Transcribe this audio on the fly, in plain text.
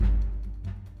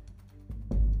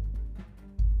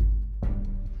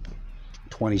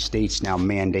20 states now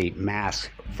mandate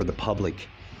masks for the public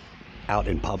out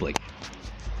in public.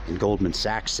 And Goldman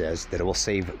Sachs says that it will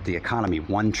save the economy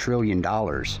 $1 trillion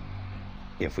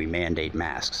if we mandate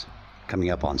masks.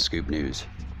 Coming up on Scoop News.